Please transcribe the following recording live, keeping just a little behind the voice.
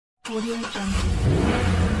Audio Jungle.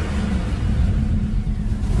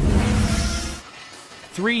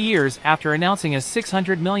 3 years after announcing a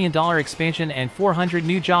 $600 million expansion and 400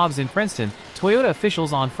 new jobs in Princeton, Toyota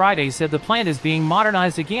officials on Friday said the plant is being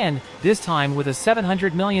modernized again, this time with a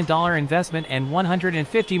 $700 million investment and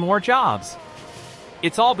 150 more jobs.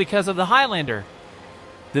 It's all because of the Highlander.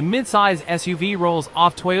 The mid-size SUV rolls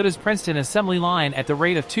off Toyota's Princeton assembly line at the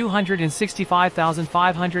rate of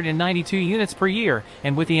 265,592 units per year,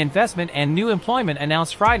 and with the investment and new employment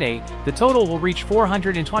announced Friday, the total will reach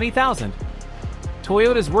 420,000.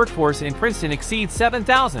 Toyota's workforce in Princeton exceeds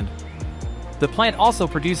 7,000. The plant also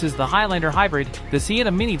produces the Highlander Hybrid, the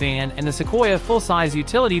Sienna minivan, and the Sequoia full-size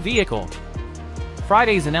utility vehicle.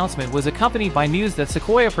 Friday's announcement was accompanied by news that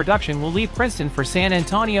Sequoia production will leave Princeton for San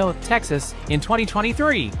Antonio, Texas, in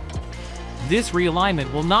 2023. This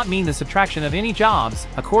realignment will not mean the subtraction of any jobs,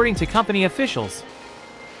 according to company officials.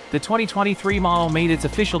 The 2023 model made its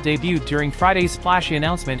official debut during Friday's splashy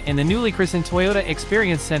announcement in the newly christened Toyota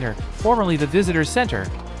Experience Center, formerly the Visitor Center.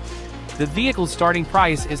 The vehicle's starting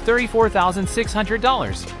price is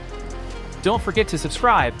 $34,600. Don't forget to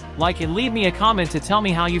subscribe, like, and leave me a comment to tell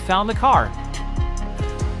me how you found the car.